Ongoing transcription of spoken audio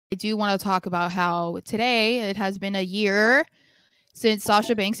I do want to talk about how today it has been a year since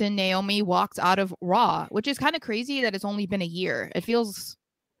Sasha Banks and Naomi walked out of Raw, which is kind of crazy that it's only been a year. It feels,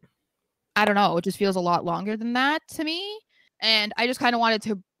 I don't know, it just feels a lot longer than that to me. And I just kind of wanted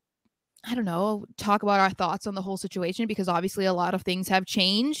to, I don't know, talk about our thoughts on the whole situation because obviously a lot of things have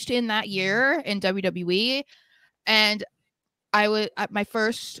changed in that year in WWE. And my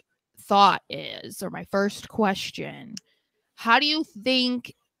first thought is, or my first question, how do you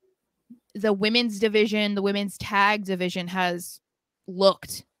think the women's division, the women's tag division has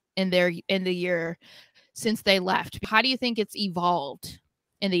looked in the year since they left? How do you think it's evolved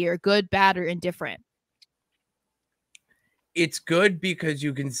in the year, good, bad, or indifferent? It's good because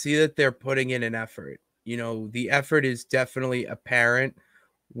you can see that they're putting in an effort. You know, the effort is definitely apparent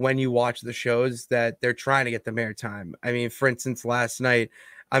when you watch the shows that they're trying to get the airtime. I mean, for instance, last night,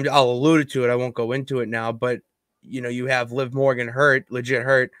 I'll allude to it. I won't go into it now, but you know, you have Liv Morgan legit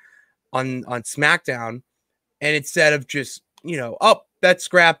hurt on SmackDown, and instead of just oh, that's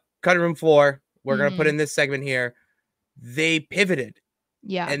scrap, cutting room floor, we're gonna put in this segment here, they pivoted.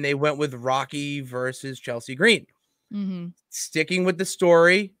 Yeah. And they went with Rocky versus Chelsea Green. Mm-hmm. Sticking with the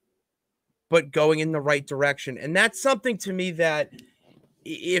story, but going in the right direction. And that's something to me that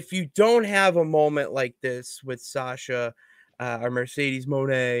if you don't have a moment like this with Sasha or Mercedes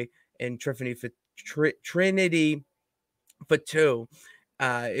Moné and Trinity Fatu,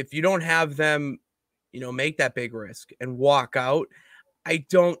 if you don't have them, make that big risk and walk out, I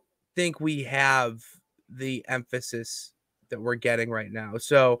don't think we have the emphasis that we're getting right now.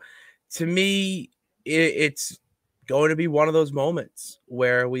 So to me, it's going to be one of those moments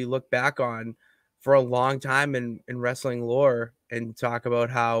where we look back on for a long time in wrestling lore and talk about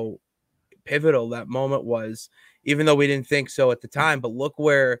how pivotal that moment was, even though we didn't think so at the time. But look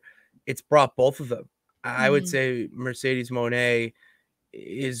where it's brought both of them. I would say Mercedes Moné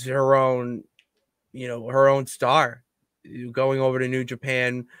is her own star, going over to New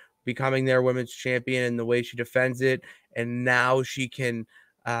Japan, becoming their women's champion, and the way she defends it. And now she can,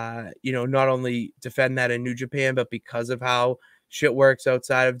 not only defend that in New Japan, but because of how shit works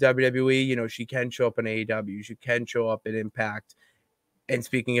outside of WWE, she can show up in AEW. She can show up in Impact. And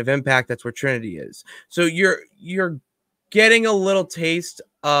speaking of Impact, that's where Trinity is. So you're getting a little taste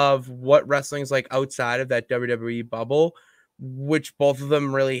of what wrestling is like outside of that WWE bubble, which both of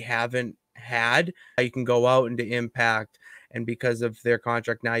them really haven't had. You can go out into Impact, and because of their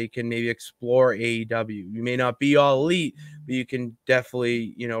contract now, you can maybe explore AEW. You may not be all elite, but you can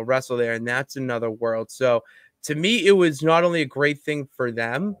definitely, wrestle there, and that's another world. So to me, it was not only a great thing for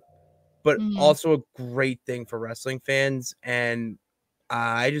them, but also a great thing for wrestling fans. And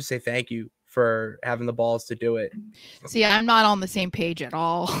I just say thank you for having the balls to do it. See, I'm not on the same page at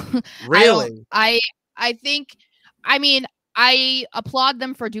all. Really? I think, I mean, I applaud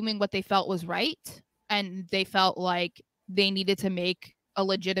them for doing what they felt was right. And they felt like they needed to make a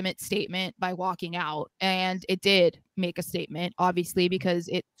legitimate statement by walking out. And it did make a statement, obviously, because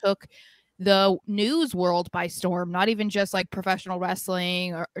it took the news world by storm, not even just like professional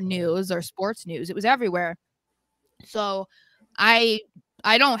wrestling or news or sports news. It was everywhere. So I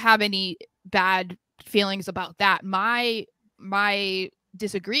don't have any bad feelings about that. My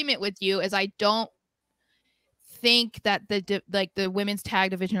disagreement with you is I don't think that the women's tag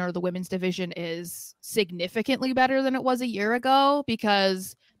division or the women's division is significantly better than it was a year ago,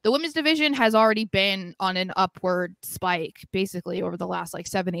 because the women's division has already been on an upward spike basically over the last like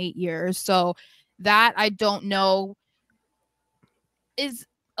 7-8 years. So that I don't know is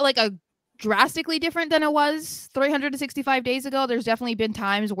like a drastically different than it was 365 days ago. There's definitely been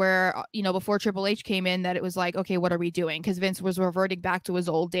times where, before Triple H came in, that it was like, okay, what are we doing? Because Vince was reverting back to his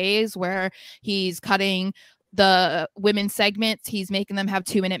old days where he's cutting the women's segments, he's making them have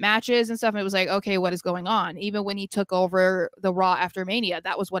 2-minute matches and stuff. And it was like, okay, what is going on? Even when he took over the Raw after Mania,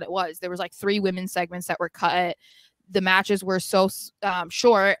 that was what it was. There was like 3 women's segments that were cut. The matches were so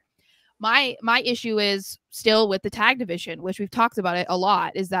short. My issue is still with the tag division, which we've talked about it a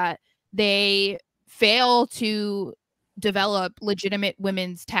lot, is that they fail to develop legitimate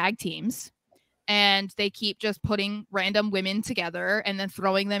women's tag teams, and they keep just putting random women together and then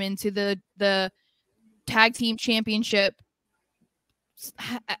throwing them into the tag team championship,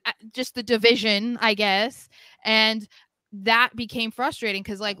 just the division, I guess. And that became frustrating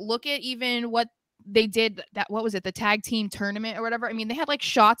because, like, look at even what they did, that, what was it, the tag team tournament or whatever. I mean, they had like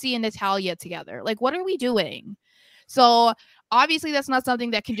Shotzi and Natalya together. Like, what are we doing? So obviously that's not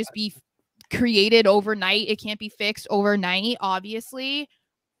something that can just be created overnight. It can't be fixed overnight, obviously.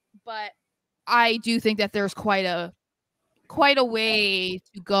 But I do think that there's quite a way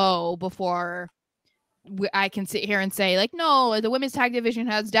to go before I can sit here and say like, no, the women's tag division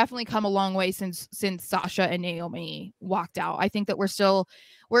has definitely come a long way since Sasha and Naomi walked out. I think that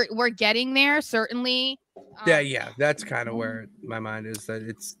we're getting there, certainly. Yeah, that's kind of where my mind is, that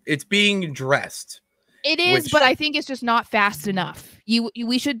it's being addressed. It is, but I think it's just not fast enough.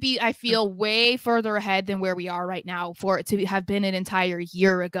 We should be, I feel, way further ahead than where we are right now for it to have been an entire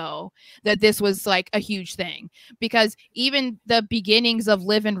year ago that this was like a huge thing. Because even the beginnings of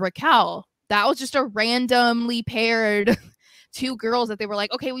Liv and Raquel, that was just a randomly paired two girls that they were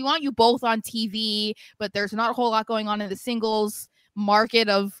like, okay, we want you both on TV, but there's not a whole lot going on in the singles market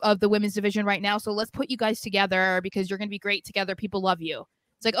of the women's division right now. So let's put you guys together because you're going to be great together. People love you.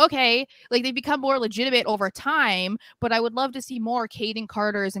 It's like, okay, like they become more legitimate over time, but I would love to see more Kaden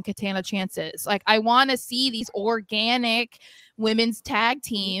Carters and Katana Chances. Like, I want to see these organic women's tag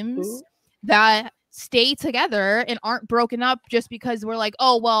teams that stay together and aren't broken up just because we're like,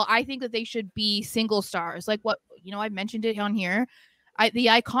 oh, well, I think that they should be single stars. Like what, I mentioned it on here. The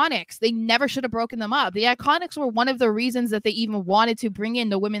Iconics, they never should have broken them up. The Iconics were one of the reasons that they even wanted to bring in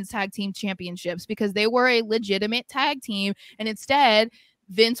the women's tag team championships, because they were a legitimate tag team. And instead,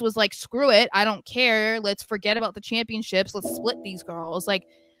 Vince was like, screw it, I don't care, let's forget about the championships, let's split these girls. Like,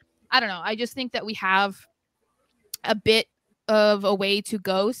 I don't know, I just think that we have a bit of a way to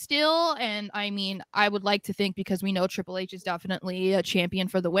go still. And I mean, I would like to think, because we know Triple H is definitely a champion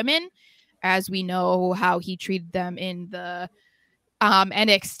for the women, as we know how he treated them in the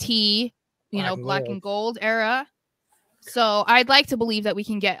NXT, Black and Gold era. So I'd like to believe that we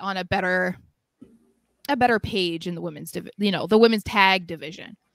can get on a better page in the women's the women's tag division.